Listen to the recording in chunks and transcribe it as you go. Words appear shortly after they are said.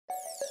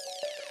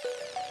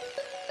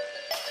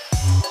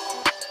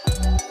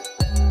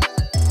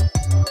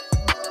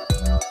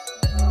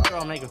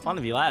making fun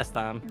of you last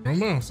time. I don't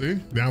know. See,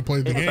 now I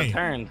played the game.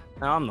 Turned.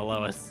 Now I'm the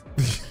lowest.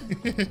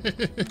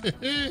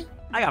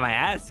 I got my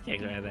ass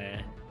kicked right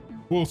there.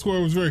 Well,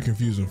 Square was very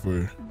confusing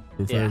for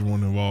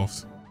everyone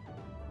involved.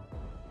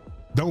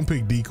 Don't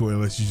pick decoy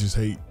unless you just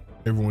hate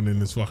everyone in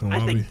this fucking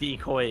lobby. I think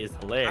decoy is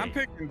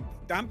hilarious.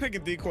 I'm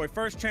picking decoy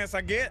first chance I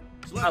get.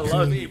 I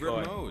love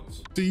decoy.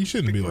 See, you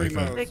shouldn't be like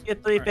that. Pick your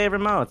 3 favorite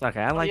modes.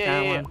 Okay, I like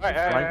that one.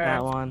 I like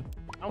that one.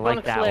 I'm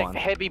gonna select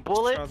heavy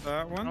bullets.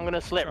 I'm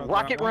gonna select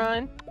rocket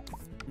run.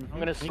 I'm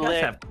gonna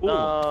select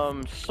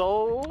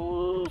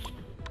souls.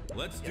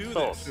 Let's do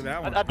this.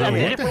 I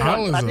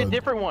did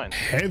different ones.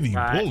 Heavy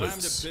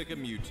bullets. Time to pick a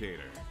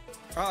mutator.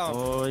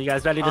 Oh, you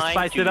guys ready to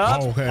spice it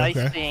up?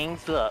 Spice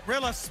things up.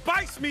 Rilla,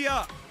 spice me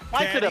up.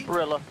 Spice it up,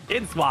 Rilla.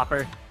 In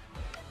swapper.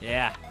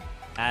 Yeah.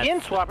 In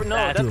swapper? No,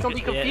 that's gonna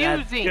be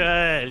confusing.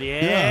 Good.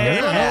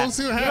 Yeah. Let's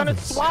see what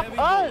happens. You're gonna swap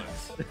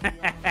us.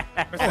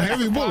 Oh,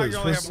 heavy bullets. You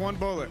only have 1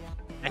 bullet.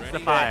 Extra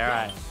fire. All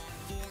right.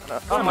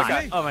 Oh my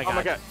god. Oh my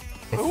god.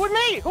 Who is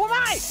me? Who am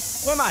I?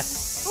 Who am I?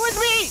 Who is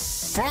me?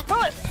 Fuck.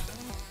 Bullet.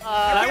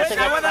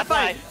 I won that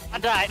fight. I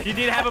died. You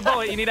need to have a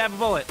bullet. You need to have a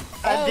bullet.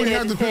 Oh, you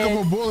had to pick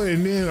up a bullet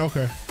and then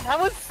I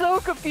was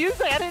so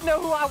confused. I didn't know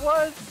who I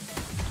was.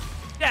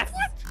 Yes.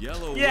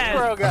 Yellow.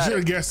 Yes. I should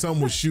have guessed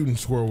someone with shooting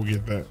Squirrel would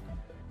get that.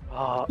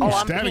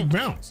 Static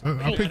bounce.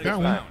 I picked that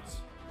one.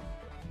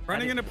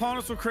 Running into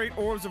opponents will create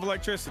orbs of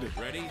electricity.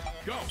 Ready?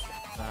 Go.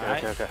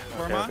 Right. Okay.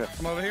 Where am I?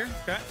 I'm over here.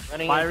 Okay.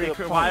 Why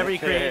are we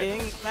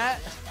creating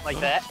that? Like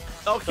that?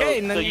 Okay,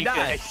 and then so you die.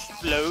 Can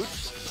explode.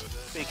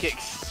 So you can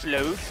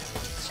explode.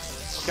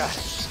 God.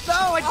 No,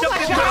 I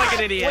jumped into it like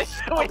an idiot.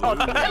 Wait, hold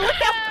on. Look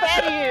how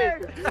fat he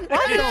is.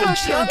 Why is he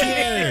so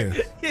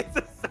chubby? It's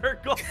a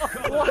circle.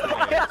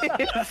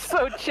 It's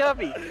so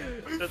chubby.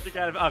 That's the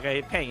kind of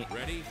okay. Paint.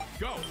 Ready?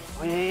 Go.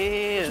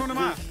 Which one am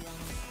I?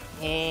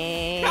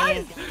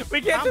 Guys,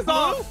 we can't just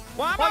all.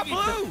 Why am I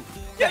blue?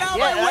 Get out of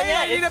my way!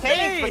 I need to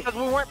pay because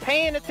we weren't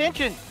paying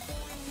attention.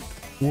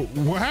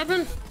 What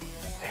happened?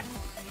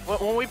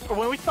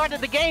 When we started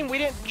the game, we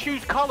didn't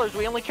choose colors.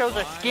 We only chose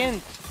our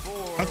skins.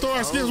 I thought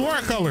our skins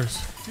weren't colors.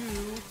 2,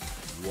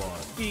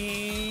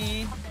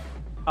 1.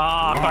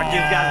 Oh,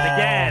 Cartoon's got it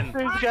again.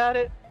 Who's got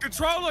it?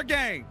 Controller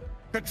game.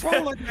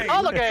 Controller game.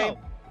 Controller game.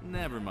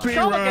 Never mind. Speed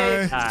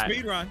run.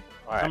 Speed run.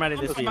 All right. I'm ready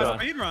to speed run.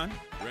 Speed run.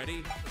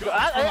 Ready? Go.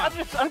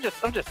 I'm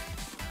just. I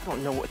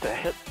don't know what the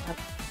hell.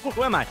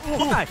 Who am I? Who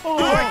am I? Who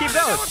do I keep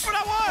going? That's what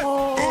I want.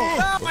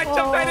 No, I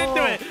jumped right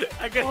into it.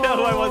 I couldn't know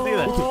who I was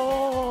either.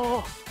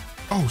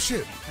 Oh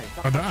shit!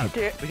 I died.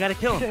 We gotta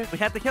kill him. We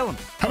have to kill him.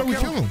 How do we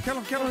kill him?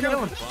 Kill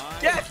him.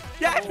 Yes!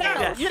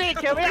 You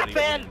didn't kill me. I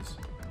failed.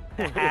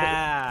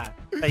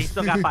 But he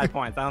still got 5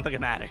 points. I don't think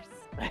it matters.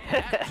 Oh,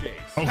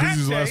 because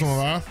he's the last one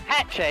alive?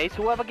 Hat chase.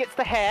 Whoever gets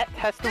the hat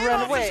has to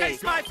run away.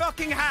 Chase my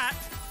fucking hat.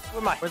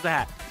 Where am I? Where's the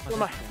hat? Where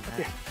am I?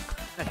 Okay.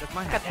 That's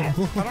my Got hat.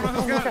 the hat. I don't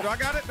know who's got it. Do I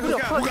got it? Who's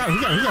got it? Who got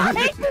it? I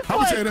hate this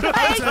one. I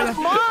hate this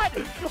mod.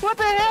 What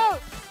the hell?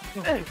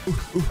 Okay,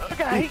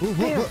 I hate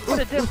him. What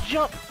a damn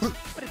jump.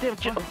 What a damn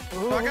jump.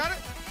 Do I got it?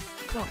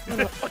 No.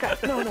 Okay,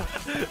 no. No,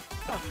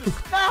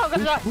 I'm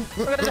gonna die.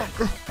 I'm gonna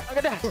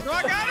die. Do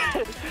I got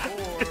it?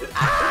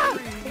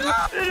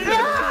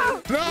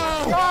 No!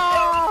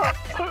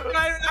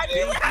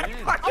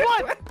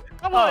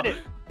 I won it.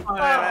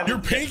 You're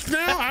pink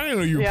now? I didn't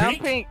know you were Yeah, pink.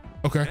 I'm pink.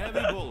 Okay. Heavy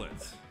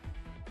bullets.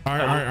 All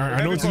right.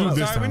 I know what to do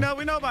this time.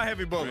 We know about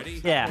heavy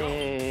bullets. Yeah.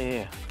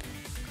 Yeah.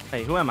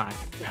 Hey, who am I?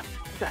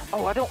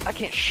 Oh, I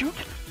can't shoot.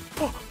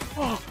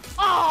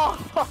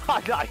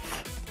 Nice.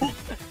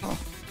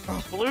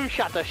 Blue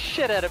shot the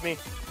shit out of me.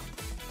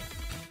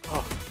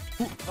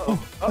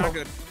 Not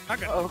good.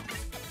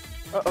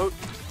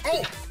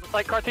 Looks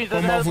like Cartoons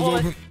doesn't have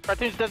bullets.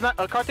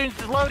 Cartoons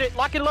is loaded.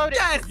 Lock and loaded.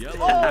 Yes!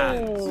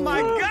 Oh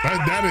my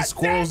God! That is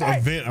Squirrel's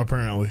event,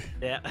 apparently.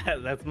 Yeah,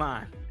 that's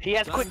mine. He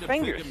has quick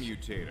fingers.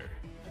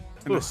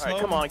 All right,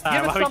 come on, give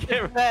us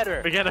something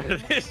better. We get out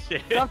of this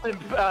shit. Something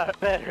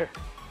better.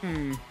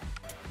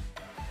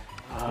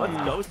 What's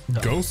ghost?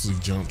 Ghostly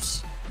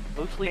jumps.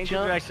 Ghostly Change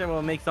jump. direction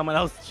will make someone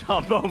else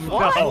jump. Oh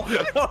What? no!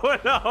 Oh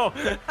no!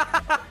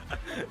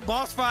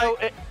 Boss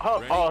fight.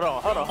 Hold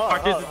on.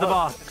 Cartoons is the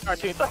boss.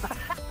 Cartoons.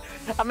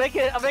 I'm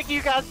making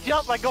you guys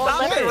jump by going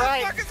left and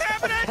right. What the fuck is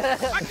happening?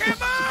 I can't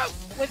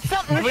move. It's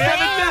something We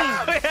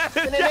haven't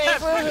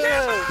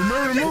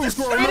Remember to move,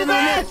 Squirrel. Remember to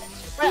move.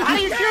 Wait, how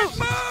do you shoot?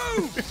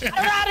 Move.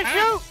 I know how to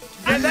shoot.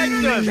 Get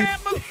next to him.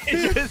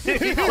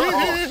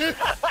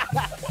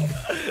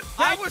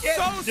 That was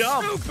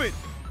so stupid.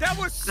 That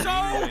was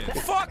so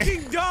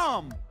fucking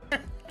dumb.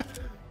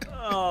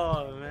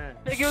 Oh man.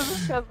 It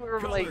was because we were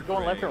like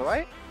going left and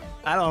right.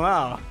 I don't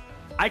know.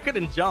 I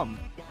couldn't jump.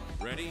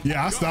 Ready?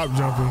 Yeah, I stopped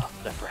jumping.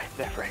 Left,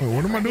 right. Wait,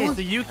 what am I doing?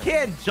 So you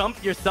can't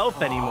jump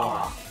yourself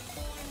anymore.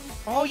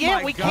 Oh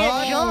yeah, we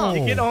can't jump.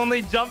 You can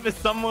only jump as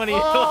somebody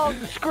Oh,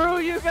 else. screw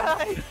you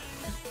guys.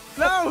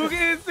 No,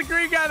 it's the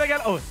green guy that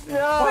got. Oh,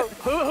 No.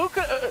 Who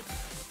could?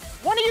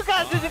 One of you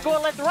guys isn't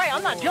going left and right.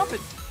 I'm not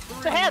jumping.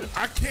 Who's ahead?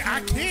 I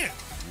can't.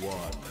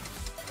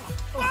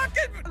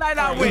 Fucking. Did I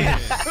not win?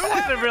 Who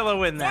did the gorilla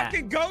win that?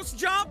 Fucking ghost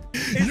jump.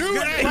 Is You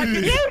gonna, ate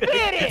it. You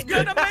did It's it!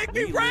 gonna make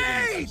me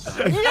rage.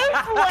 You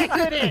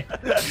selected it!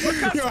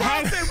 Because Yo,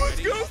 how- Boston was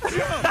goose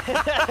jump.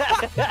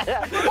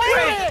 Wait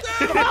a minute!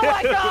 Oh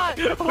my god!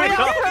 We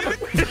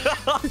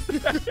all-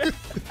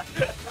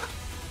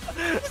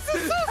 This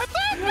is so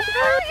stupid.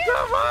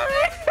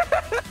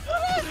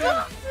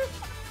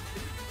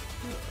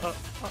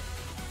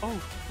 Oh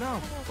no!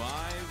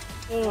 5,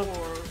 4,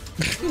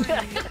 3, 2,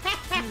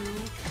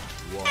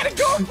 1.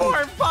 Go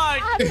for it,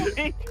 fine.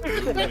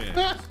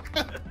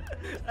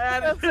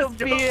 That's some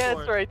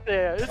BS right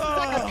there. This is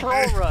like a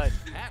troll run.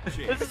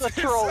 This is a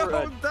troll so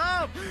run.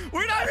 dumb.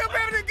 We're not gonna be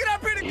able to get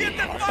up here to get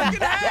the fucking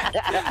hat.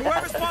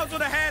 Whoever spawns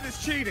with a hat is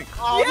cheating.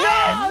 Oh,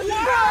 yeah!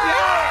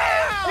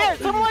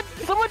 Someone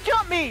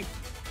jump me!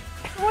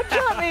 Someone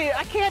jump me!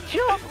 I can't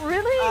jump,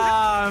 really?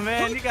 Oh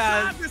man, Who you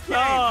guys. designed this game,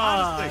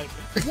 honestly?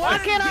 Why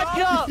can't I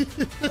jump?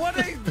 What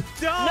a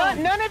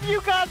dumb. None of you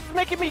guys is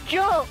making me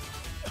jump.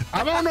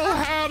 I don't know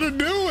how to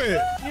do it.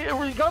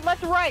 We go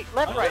left to right,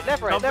 left, right,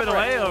 left, right, Jumping left,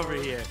 right. away over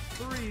here.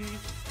 3,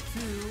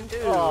 2,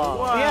 Oh,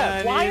 One,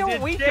 yeah, why he's aren't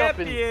the we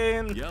jumping?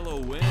 champion. Yellow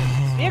wins.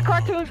 Me and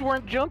Cartoons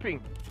weren't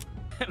jumping.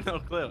 No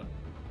clue.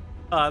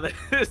 This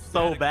is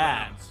so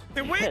bad.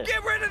 Did we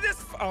get rid of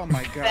this? Oh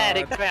my god.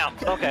 Static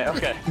bounce. Okay,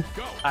 okay.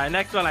 Go. All right,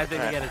 next one I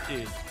think we gotta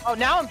choose. Oh,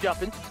 now I'm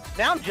jumping.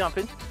 Now I'm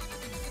jumping.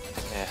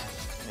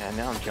 Yeah,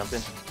 now I'm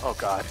jumping. Oh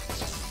god.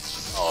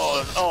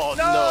 Oh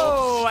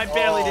No, I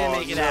barely didn't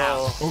make it no.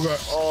 out. Oh god.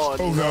 Oh,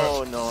 Oh,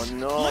 God.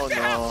 no. Look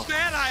at how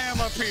fat I am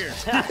up here.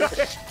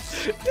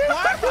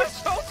 Why am I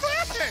so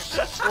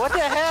fat? What the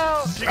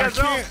hell? You guys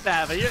I are all can't-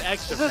 fat, but you're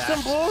extra This is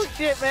some fat.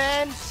 bullshit,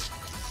 man.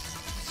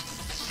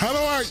 How do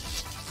I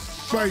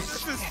like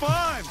This is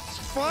fun.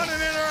 Fun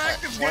and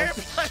interactive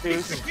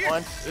gameplay.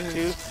 One,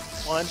 two,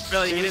 one.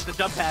 Really, you hit the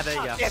jump pad. There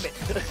you go. Damn it.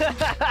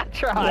 I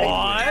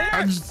tried.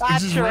 I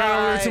just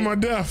ran over to my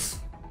death.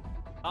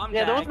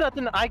 Yeah, there was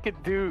nothing I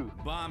could do.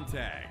 Bomb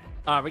tag.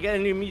 We got a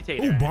new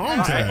mutator. Oh,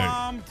 bomb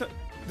tag.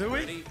 Do we?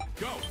 Ready?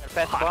 Go.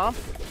 Pass the bomb.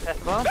 Pass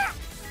the bomb.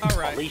 All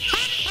right. Holy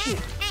shit.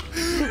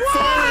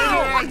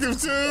 Fun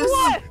interactive too.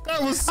 What?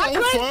 That was so I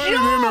couldn't fun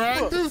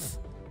and jump. interactive.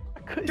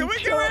 Do we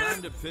get rid Time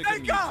of to pick a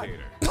Thank God.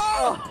 mutator.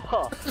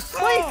 Oh,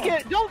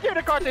 please don't give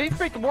the Cartoon. He's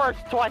picked worse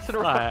twice in a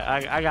row. All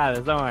right, I got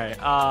this. Don't worry.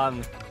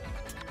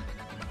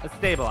 Let's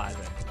stabilize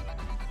it.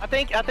 I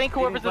think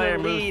whoever's in player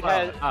the moves lead slow.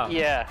 has. Oh.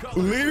 Yeah.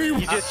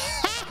 Leading.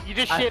 You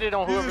just shitted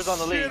on whoever's on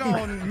the lead. Shit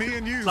on me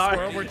and you, Sorry.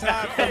 Squirrel. We're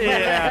tied.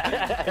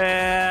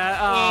 Yeah.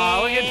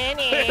 Oh, look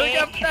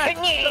at that.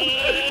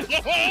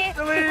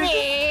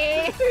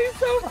 He's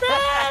so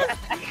fast.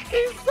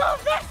 He's so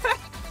fast.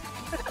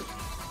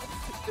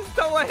 Just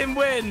don't let him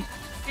win.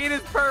 Eat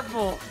his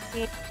purple.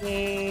 5,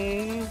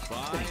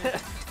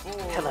 4,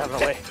 Get out of my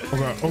way. Oh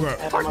god. Oh god.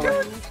 Out of my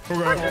way. Oh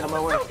god. Out of my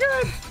way. So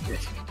good.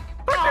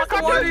 Oh,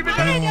 Cartoon, even-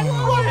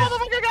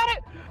 motherfucker got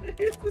it.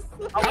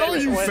 How are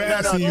you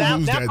fast and you now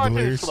lose that, Cartoon's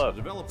Delirious? slow.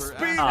 developer.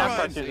 Speed Now run.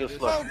 Cartoon's is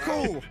slow. Oh,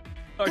 cool.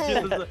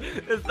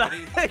 It's not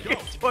a good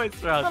choice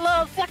for us.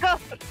 Hello, sucker.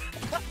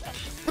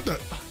 What the?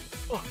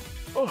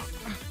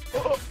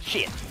 Oh,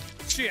 shit.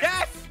 Shit.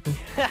 Yes.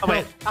 Oh,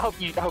 wait. I hope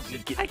you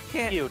get I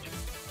can't. healed.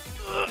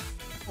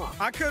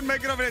 I couldn't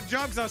make it over that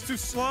jump because I was too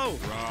slow.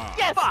 Raw.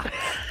 Yes.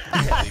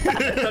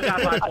 Still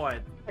got 5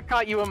 points. I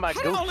caught you in my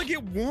How did I goose. only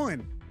get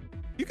one?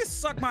 You can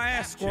suck my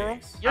ass, Squirrel.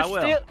 Chase. You're I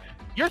will.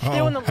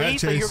 still in the hat lead,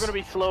 so chase. you're gonna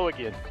be slow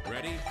again.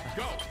 Ready?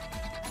 Go.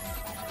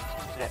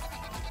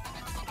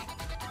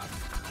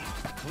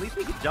 At least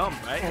he can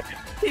jump, right?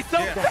 He's so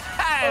Yeah.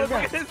 fast.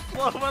 Look at this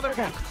slow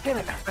motherfucker. Damn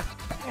it.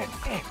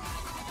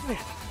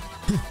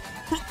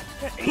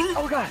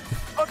 Oh god.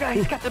 Oh god,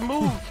 he's got the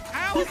move.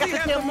 How He's does got he the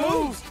have damn to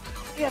move.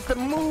 move? He has to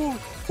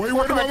move. Wait,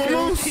 what about my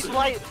moves? He's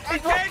like, I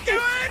can't do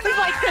it. he's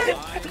like this.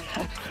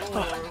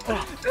 5, 4,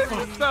 This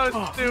is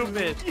so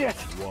stupid.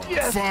 Yes.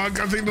 Yes. Fuck,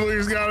 I think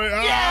Delirious got it.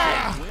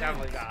 Ah!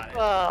 Definitely got it.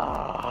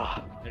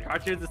 Ah. The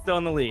Cartoons is still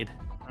in the lead.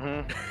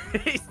 Mhm.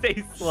 He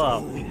stays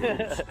slow.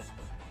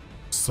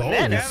 Souls.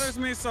 Gathers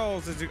me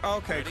souls.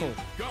 Okay, cool.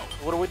 go.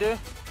 What do we do?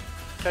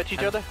 Touch each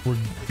other? We're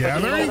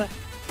gathering? Well,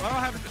 I don't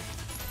have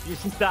to. You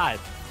just died.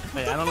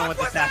 Wait, I don't know what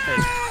this stat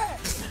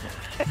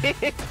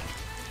is.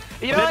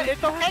 You know what?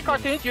 It's okay,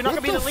 Cartoons. You're not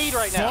What gonna be the the lead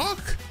right now. fuck?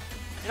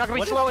 You're not gonna be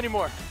What slow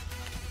anymore.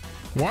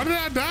 Why did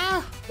I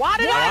die? Why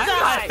did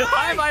I die?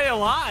 Why am I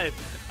alive?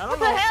 I What don't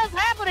the know. hell's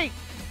happening?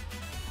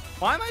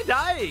 Why am I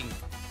dying?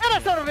 Get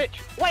that son of a bitch!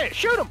 Wait,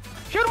 shoot him!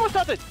 Shoot him with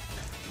something!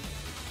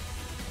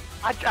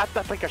 I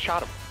think I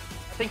shot him.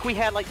 I think we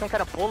had like some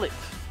kind of bullets.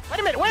 Wait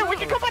a minute, wait, we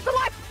can come back to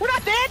life! We're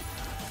not dead!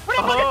 We're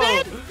not fucking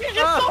dead! You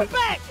just fall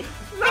back!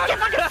 We can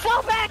fucking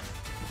fall back!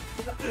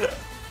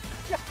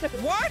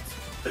 What?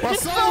 My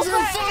It's soul's so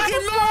in bad.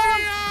 fucking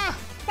Narnia!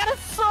 Got a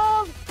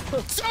song!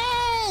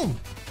 Soul!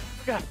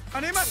 I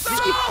need my soul.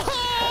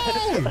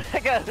 Soul! I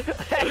got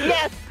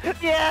yes!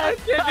 Yes! I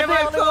can't get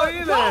my soul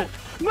either. No!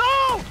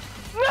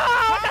 No!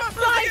 How am I That's supposed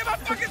to sniped! get my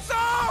fucking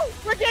soul?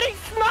 We're getting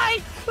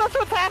sniped! That's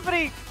what's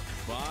happening!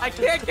 I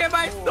can't get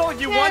my soul.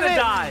 You want to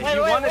die.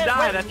 You want to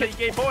die. That's how you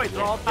get points.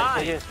 We're all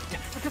tied.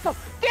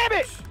 Damn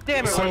it!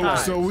 Damn it! we're tied.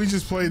 So we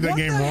just played that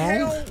game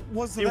wrong.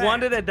 You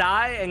wanted to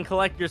die and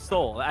collect your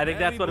soul. I think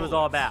that's what it was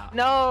all about.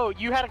 No,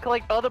 you had to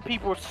collect other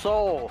people's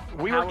soul.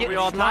 We were getting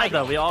all tied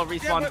though. We all Yeah,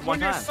 respawned but one when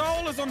your time.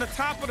 soul is on the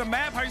top of the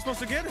map, how are you supposed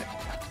to get it?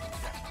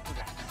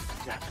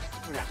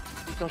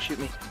 Please don't shoot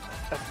me.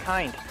 That's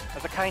kind.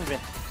 That's a kind man.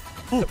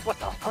 What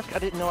the fuck? I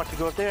didn't know I could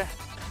go up there.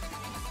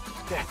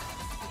 Okay.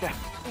 Okay.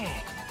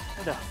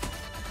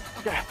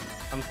 Okay.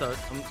 I'm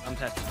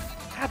testing.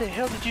 How the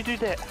hell did you do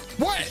that?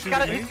 What? He's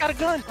got a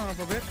gun. Son of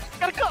a bitch. He's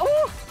got a gun.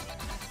 Ooh.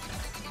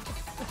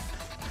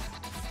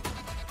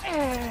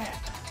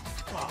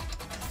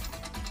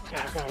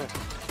 Okay.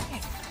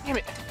 Damn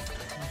it.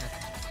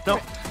 No.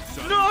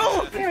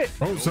 No! Damn it.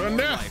 Oh, son,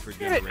 there. Life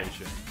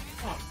regeneration.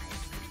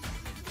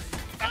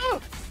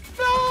 Oh,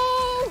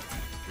 no!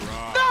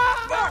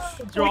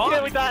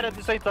 Draw. We died at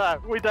the same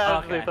time. We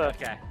died at the same time.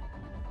 Okay.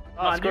 Oh,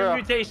 Come on, new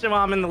mutation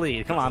while I'm in the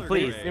lead. Come on,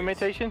 please. New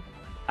mutation?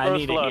 I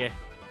need it here.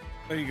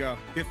 There you go.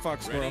 Get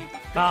fucked, squirrel.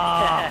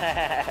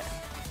 Ah.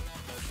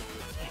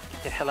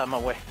 Get the hell out of my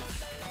way.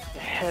 Get the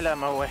hell out of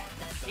my way.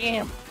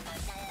 Damn.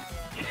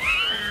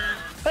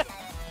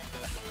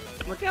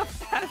 Look how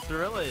fast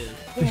Gorilla is.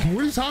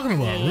 What are you talking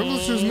about?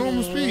 Rilla's just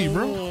normal speed,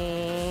 bro.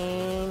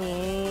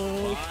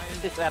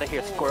 Get this out of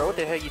here, squirrel. What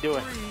the hell you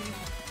doing?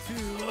 3,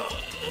 2,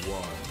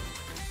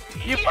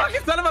 1. You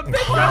fucking son of a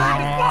bitch! Why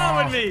are you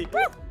following me?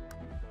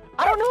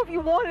 I don't know if you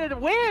wanted to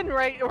win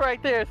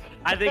right there.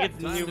 I think it's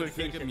new to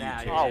pick a mutation now.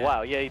 mutation. Oh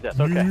wow, yeah, he does.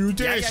 Okay.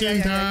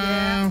 Mutation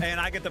time. And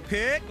I get the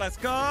pick. Let's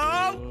go.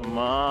 Come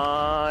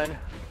on.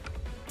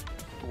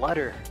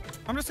 Flutter.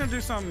 I'm just gonna do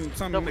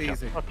something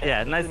easy. Okay.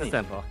 Yeah, nice and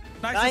simple.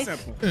 Nice and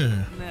simple.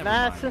 Yeah.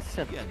 Nice and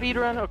simple. Speed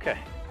run. Okay.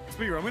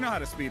 Speed run. We know how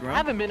to speed I run.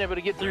 haven't been able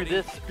to get through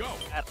this Go.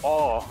 at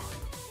all.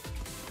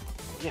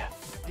 Yeah.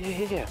 We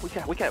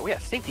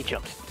got safety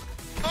jumps.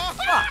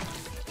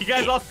 You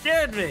guys all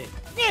scared me.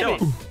 Damn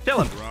it.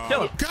 Kill him.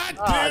 Kill him. God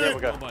Ah, damn there it.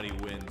 we go. Nobody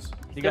wins.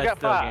 You Still guys got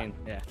still 5. gained.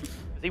 Yeah.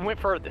 He went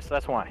furthest,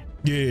 that's why.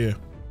 Yeah.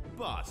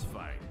 Boss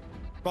fight.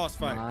 Boss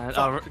fight.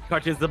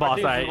 Cartoon's the boss,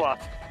 Cartoon's the right? boss.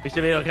 We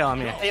should be able to kill him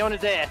here. Stay on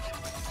his ass.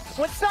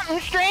 What's something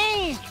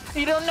strange?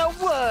 You don't know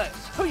what?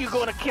 Who you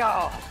gonna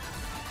call?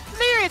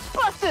 Lyrics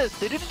Busters!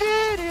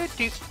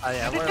 Oh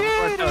yeah,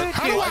 we're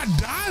How do I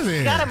die there?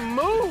 You gotta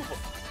move!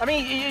 I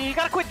mean, you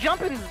gotta quit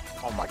jumping!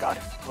 Oh my god.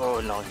 Oh,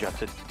 long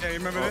Johnson. Yeah, you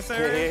remember this Here,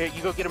 area?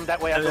 you go get him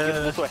that way, I'll go get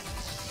him this way.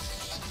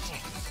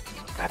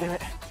 God damn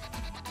it.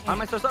 Why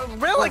am I so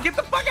Really? Get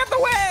the fuck out the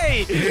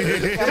way!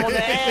 I'm on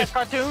that ass,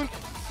 cartoon!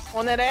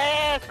 On that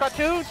ass,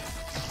 cartoon!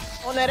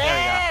 On that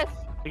ass!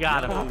 We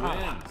got him. Who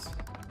wins?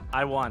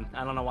 I won.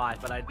 I don't know why,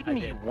 but I What do you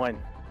mean you did.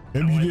 won?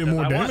 Maybe you did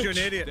more You're an damage.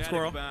 idiot, Static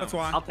squirrel. bounce. That's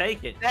why. I'll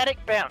take it.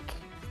 Static bounce.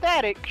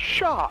 Static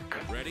shock.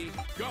 Ready?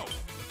 Go.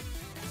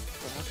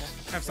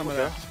 Have some of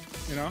that.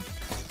 You know?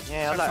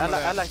 Yeah, I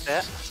like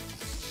that.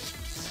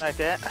 Like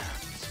that.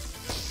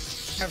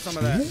 Have some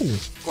of that. Ooh.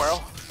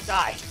 Squirrel.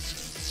 Die.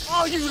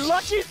 Oh, you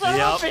lucky son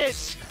of a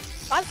bitch!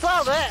 I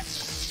saw that.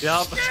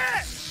 Yup.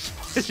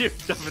 You're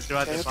jumping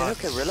throughout the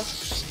box. Okay, Rilla.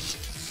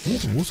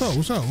 Ooh, What's up?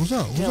 What's up? What's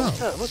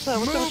up?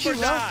 Move or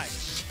die.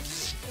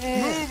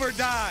 Yeah. Move or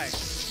die.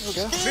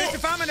 Okay. Bitch,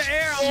 if I'm in the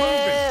air, I'm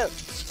Yeah. moving.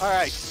 All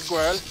right,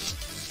 squirrel.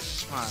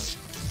 Come on.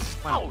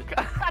 Oh,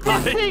 God.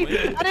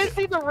 I didn't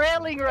see the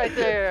railing right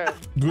there.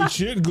 Good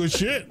shit. Good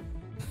shit.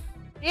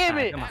 Damn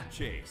it. Come on.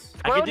 Chase. I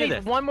Squirrel can do needs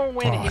this. one more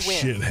win Oh and he wins.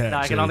 shit. Hat No,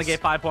 I can only chase.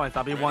 get 5 points.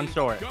 I'll be one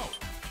short. Go.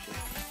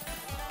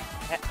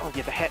 Oh,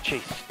 yeah, the hat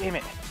chase. Damn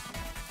it.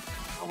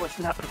 I was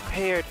not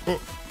prepared. God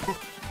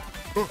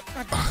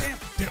damn.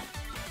 Damn.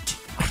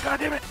 God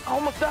damn it. I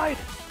almost died.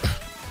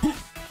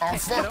 Oh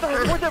fuck.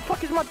 Where the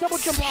fuck is my double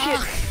jump shit?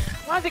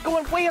 Why is it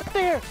going way up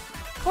there?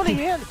 Holy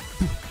hell.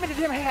 Give me the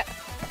damn hat.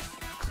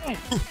 Man.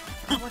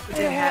 I want the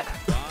damn hat.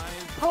 5,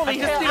 Holy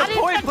just hell. need a I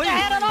didn't point, touch the please.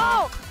 hat at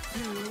all.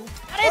 2,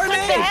 I didn't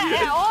touch the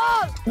hat at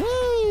all.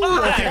 Woo.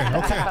 Okay.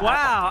 Okay.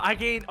 Wow, I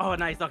gained. Oh,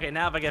 nice. Okay,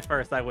 now if I get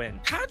first, I win.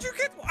 How'd you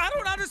get? I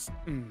don't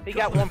understand. He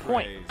got 1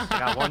 point. praise. I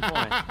got 1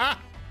 point.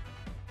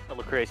 That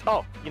look crazy.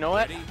 Oh, you know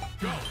what? Ready?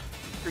 Go.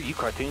 Screw you,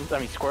 cartoons. I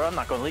mean, Squirrel. I'm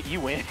not gonna let you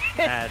win.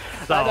 That's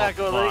so I'm not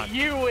gonna fun. let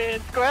you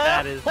win, Squirrel.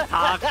 That is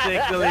toxic,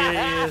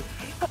 delirious.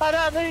 I'm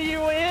not letting you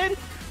win.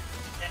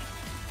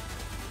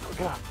 Oh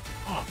god.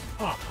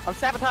 Oh, I'm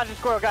sabotaging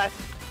Squirrel, guys.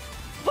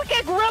 Look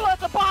at Gorilla at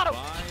the bottom.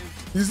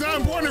 5, It's not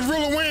important if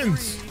Rilla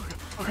wins.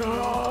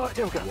 Oh,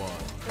 there we go. 1.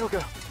 There we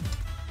go.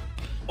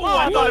 Oh,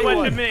 I thought it won.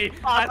 went to me.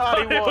 I I thought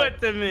he thought it won.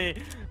 went to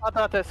me. I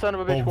thought that son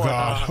of a bitch Oh won.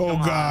 god. Oh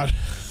come god.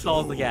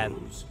 Souls again.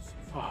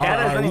 All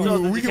right,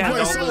 we can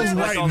play souls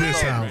right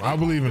this time. I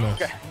believe in us.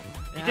 Okay.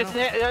 You just,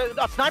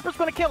 a sniper's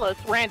gonna kill us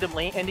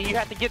randomly, and then you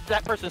have to get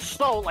that person's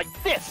soul like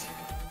this.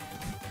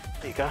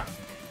 There you go.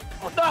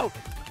 Oh no!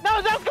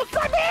 No, that's gonna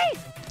snipe me!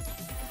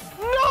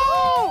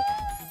 No!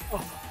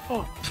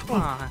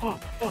 Come on.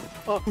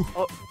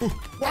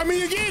 Why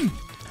me again?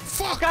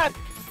 Fuck. God!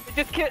 It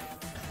just killed.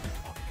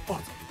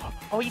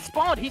 Oh, he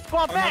spawned. He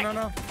spawned back.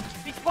 No.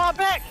 He spawned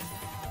back.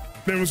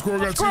 Damn, Squirrel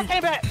got Squirrel two.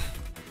 came back.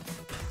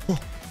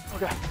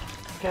 Okay.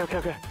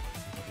 Okay.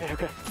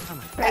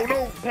 Oh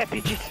no! Bad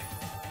bitches.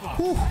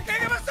 Woo. Can't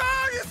get my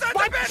song, you son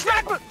of a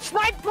bitch!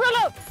 Snipe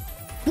Gorilla!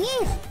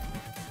 Woo.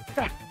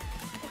 Okay.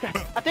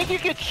 I think you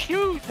can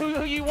choose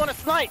who you want to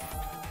snipe.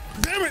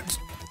 Damn it!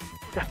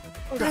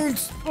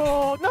 Don't.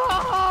 Oh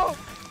no!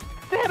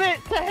 Damn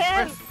it! To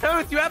hell!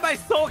 Toast, you have my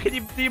soul. Do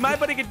you mind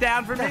putting it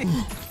down for me?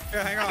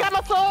 Yeah, hang I on. got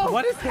my soul!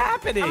 What is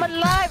happening? I'm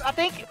alive! I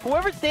think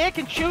whoever's dead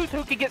can choose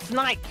who can get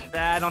sniped.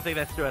 Nah, I don't think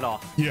that's true at all.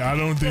 Yeah, I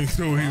don't think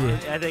so either.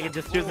 I think it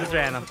just chooses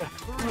random.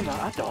 No,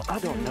 I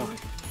don't know.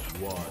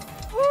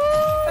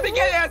 I think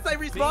as I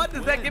respawn,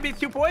 does that give me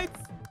 2 points?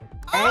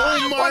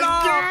 Oh my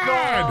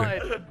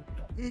god!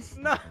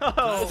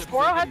 No.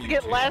 Squirrel has to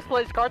get last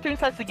place. Cartoons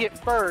has to get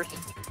first.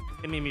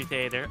 Give me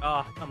mutator.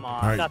 Oh, come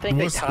on. All right, I think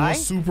they tie?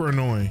 what's super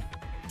annoying?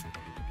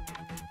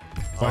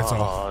 Lights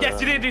off.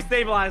 Yes, you didn't do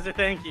stabilizer.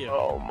 Thank you.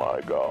 Oh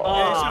my god.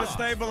 Yeah, you should have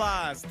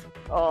stabilized.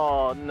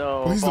 Oh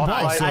no. Well, he's the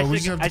boss, so we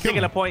just have to I kill should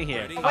get him. a point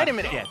here. Wait a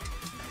minute. Shit.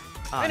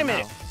 Wait a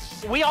minute.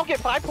 We all get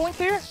 5 points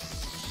here?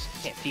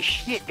 Can't see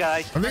shit,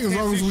 guys. I think as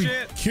long as we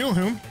Shit. kill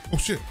him. Oh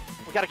shit.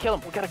 We gotta kill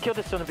him. We gotta kill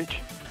this son of a bitch.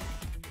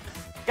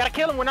 Gotta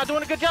kill him. We're not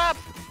doing a good job.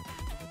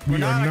 We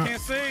Nah, are I not.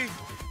 can't see.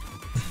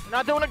 We're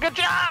not doing a good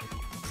job.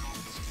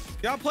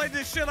 Y'all played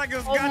this shit like it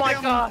was Oh my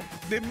goddamn God.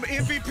 the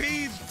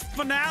MVP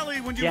finale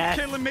when you Yes.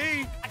 were killing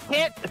me. I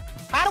can't.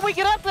 How do we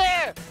get up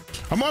there?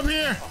 I'm up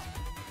here.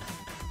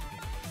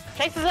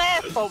 Chase his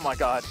ass. Oh my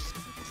god.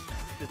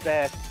 This is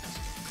bad.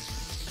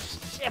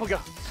 There we go.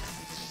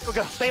 There we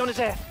go. Stay on his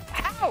ass.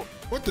 Ow!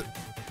 What the?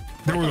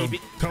 There was a I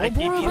keep teleporter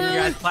beating your over guys'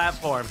 there?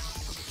 platform.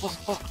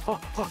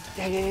 Oh.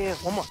 Yeah.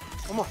 One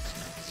more.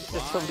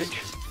 This son of a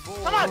bitch.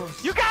 Come on.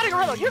 You got it,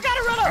 Gorilla. You got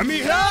it, Gorilla. I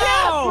need No!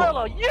 help.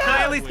 Gorilla. Can I at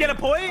Yes. least get a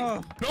point?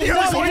 No points,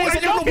 no points, I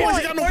got no points,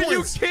 I got no Are you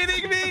points.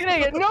 kidding me?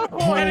 Nigga, no Oh,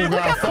 point. Look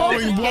God, how close falling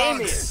this game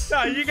blocks. is.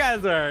 No, you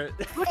guys are.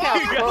 Look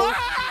how close.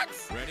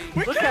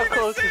 We Look can't how even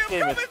close see this him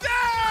game is. coming down.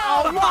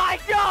 Oh my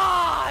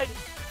god!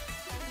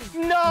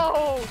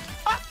 No!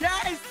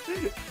 Yes!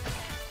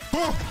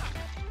 Oh,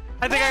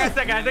 I think I got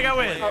second. I think I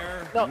win.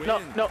 No.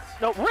 Riddle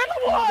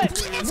won!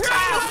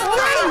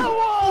 Riddle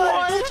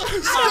won!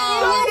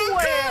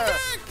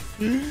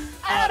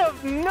 Out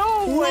of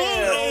nowhere! what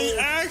an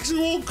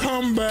actual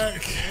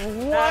comeback.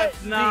 What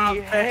That's not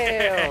the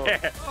hell?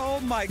 fair. Oh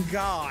my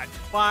god.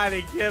 Why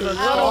they give us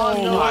Oh,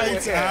 Oh, no.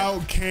 lights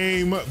out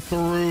came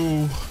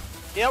through.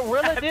 Yeah,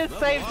 Rilla did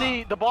save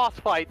the boss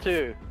fight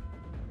too.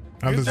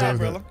 I Good deserve job,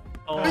 that. Rilla.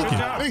 Oh, Thank you,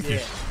 job. thank you.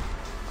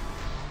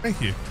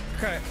 Thank you.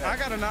 Okay, I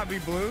gotta not be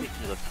blue.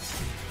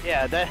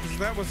 Yeah, that.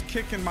 That was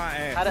kicking my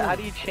ass. How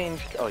do you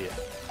change? Oh yeah.